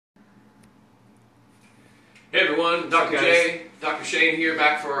Hey everyone, Dr. J, Dr. Shane here,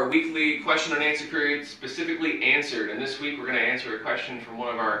 back for our weekly question and answer period, specifically answered. And this week we're going to answer a question from one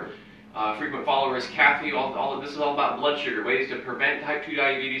of our frequent followers, Kathy. This is all about blood sugar, ways to prevent type 2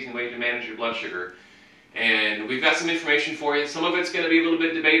 diabetes and ways to manage your blood sugar. And we've got some information for you. Some of it's going to be a little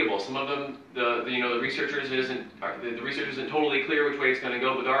bit debatable. Some of them, the researchers isn't totally clear which way it's going to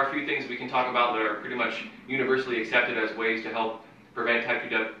go, but there are a few things we can talk about that are pretty much universally accepted as ways to help prevent type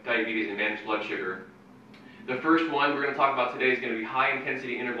 2 diabetes and manage blood sugar. The first one we're going to talk about today is going to be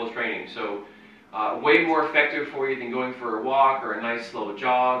high-intensity interval training. So way more effective for you than going for a walk or a nice slow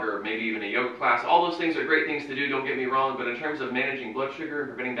jog or maybe even a yoga class. All those things are great things to do, don't get me wrong, but in terms of managing blood sugar and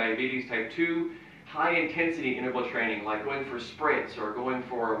preventing diabetes type 2, high-intensity interval training, like going for sprints or going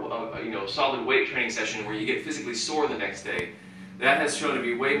for a solid weight training session where you get physically sore the next day, that has shown to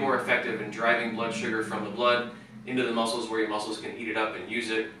be way more effective in driving blood sugar from the blood into the muscles where your muscles can eat it up and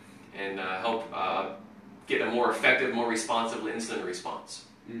use it and help get a more effective, more responsive insulin response.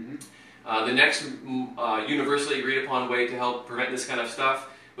 The next universally agreed upon way to help prevent this kind of stuff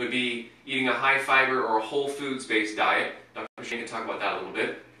would be eating a high fiber or a whole foods based diet. Dr. Shane can talk about that a little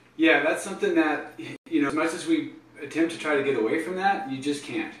bit. Yeah, that's something that, as much as we attempt to try to get away from that, you just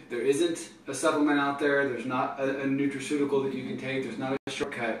can't. There isn't a supplement out there. There's not a nutraceutical that you can take. There's not a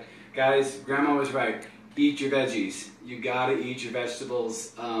shortcut. Guys, Grandma was right. Eat your veggies. You gotta eat your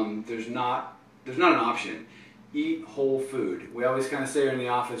vegetables. There's not an option. Eat whole food. We always kind of say in the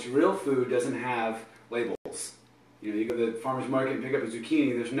office, real food doesn't have labels. You go to the farmer's market and pick up a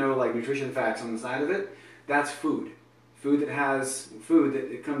zucchini, there's no nutrition facts on the side of it. That's food. Food that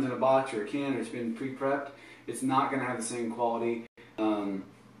it comes in a box or a can or it's been pre-prepped, it's not going to have the same quality or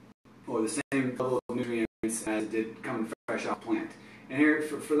the same level of nutrients as it did coming fresh off plant. And here,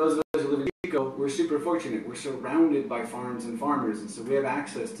 for those of us who live in Chico, we're super fortunate. We're surrounded by farms and farmers, and so we have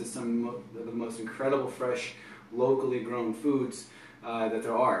access to some of the most incredible fresh, locally grown foods that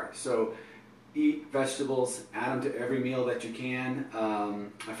there are. So eat vegetables, add them to every meal that you can.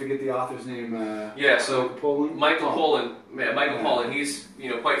 I forget the author's name. Michael Pollan. He's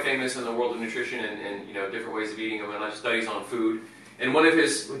quite famous in the world of nutrition and different ways of eating and studies on food. And one of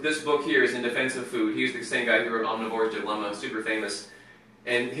this book here is In Defense of Food. He's the same guy who wrote Omnivore's Dilemma, super famous.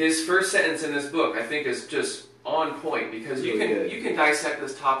 And his first sentence in this book, I think, is just on point because you can dissect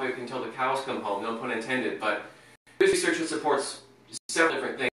this topic until the cows come home, no pun intended. But his research that supports several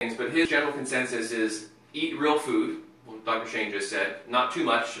different things, but his general consensus is eat real food, what Dr. Shane just said, not too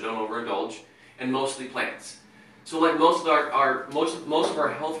much, so don't overindulge, and mostly plants. So like most of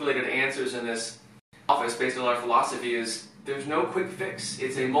our health-related answers in this office, based on our philosophy, is there's no quick fix.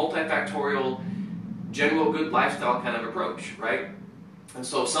 It's a multifactorial, general good lifestyle kind of approach, right? And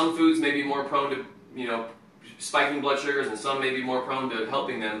so some foods may be more prone to, spiking blood sugars, and some may be more prone to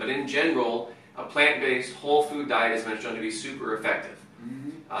helping them, but in general, a plant-based whole food diet has been shown to be super effective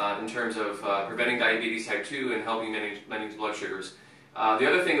in terms of preventing diabetes type 2 and helping manage blood sugars. The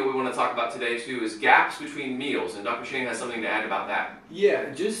other thing that we want to talk about today too is gaps between meals, and Dr. Shane has something to add about that. Yeah,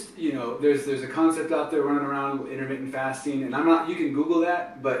 just there's a concept out there running around, intermittent fasting, and you can Google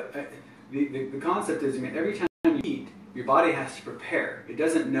that, but the concept is, every time you eat, your body has to prepare. It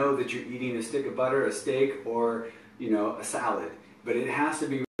doesn't know that you're eating a stick of butter, a steak, or a salad, but it has to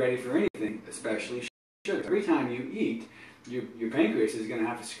be ready for anything, especially sugar. Every time you eat, your pancreas is going to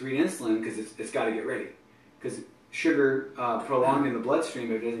have to secrete insulin because it's got to get ready. Because sugar prolonged in the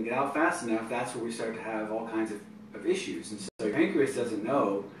bloodstream, if it doesn't get out fast enough, that's where we start to have all kinds of issues. And so your pancreas doesn't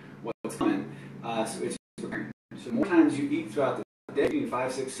know what's coming, so it's preparing. So the more times you eat throughout the day, eating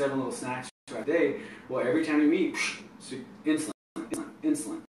 5, 6, 7 little snacks throughout the day, well, every time you eat,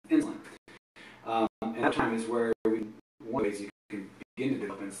 insulin. And that time is where one of the ways you can begin to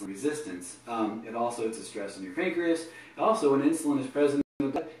develop insulin resistance. It's a stress on your pancreas. Also, when insulin is present in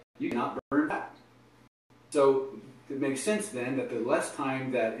the blood, you cannot burn fat. So it makes sense then that the less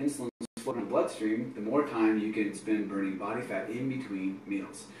time that insulin is floating in the bloodstream, the more time you can spend burning body fat in between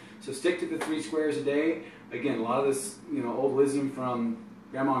meals. So stick to the 3 squares a day. Again, a lot of this old wisdom from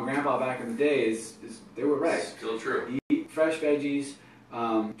Grandma and Grandpa back in the day is they were right. Still true. Eat fresh veggies.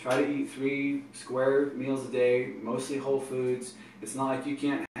 Try to eat 3 square meals a day, mostly whole foods. It's not like you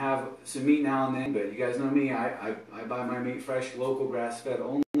can't have some meat now and then, but you guys know me, I buy my meat fresh, local, grass-fed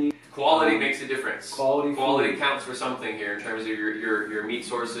only. Quality makes a difference. Quality counts for something here in terms of your meat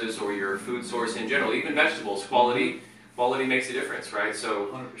sources or your food source in general. Even vegetables, quality makes a difference, right? So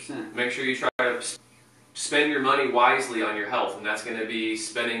 100%. Make sure you try to spend your money wisely on your health, and that's going to be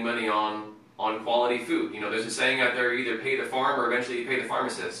spending money on quality food. There's a saying out there, either pay the farm or eventually you pay the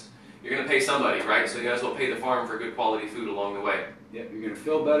pharmacist. You're going to pay somebody, right? So you guys will pay the farm for good quality food along the way. Yep, you're going to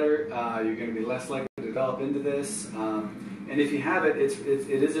feel better. You're going to be less likely to develop into this. And if you have it,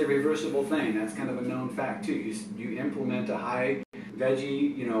 it is a reversible thing. That's kind of a known fact too. You implement a high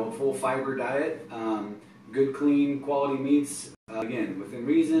veggie, full fiber diet, good clean quality meats, again within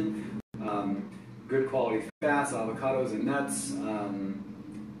reason, good quality fats, avocados and nuts,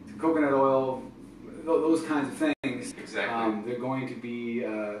 coconut oil, those kinds of things. Exactly. They're going to be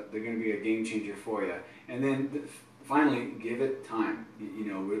a game changer for you. And then finally, give it time.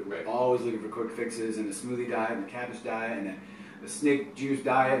 We're always looking for quick fixes, and a smoothie diet, and a cabbage diet, and a snake juice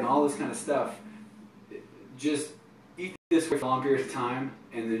diet, and all this kind of stuff. Just eat this for a long period of time,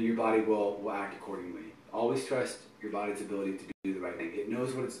 and then your body will act accordingly. Always trust your body's ability to do the right thing. It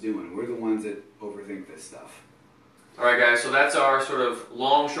knows what it's doing. We're the ones that overthink this stuff. All right, guys, so that's our sort of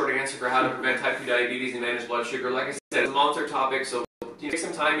long, short answer for how to prevent type 2 diabetes and manage blood sugar. Like I said, it's a monster topic, so take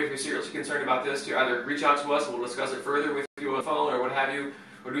some time if you're seriously concerned about this to either reach out to us and we'll discuss it further with you on the phone or what have you,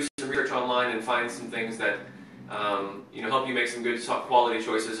 or do some research online and find some things that help you make some good quality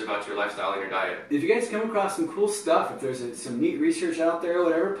choices about your lifestyle and your diet. If you guys come across some cool stuff, if there's some neat research out there or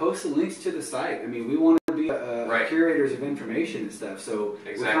whatever, post the links to the site. I mean, we want to be curators of information and stuff, so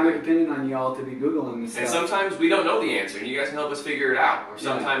we're kind of dependent on y'all to be Googling this stuff. And sometimes we don't know the answer, and you guys can help us figure it out. Or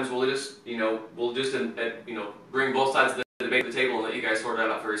sometimes we'll just, bring both sides of the debate to the table and let you guys sort it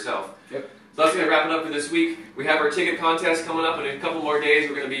out for yourself. Yep. So that's going to wrap it up for this week. We have our ticket contest coming up in a couple more days.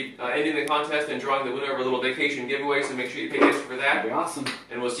 We're going to be ending the contest and drawing the winner of our little vacation giveaway, so make sure you pay attention for that. That'd be awesome.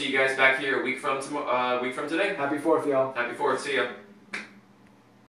 And we'll see you guys back here a week from today. Happy 4th, y'all. Happy 4th. See ya.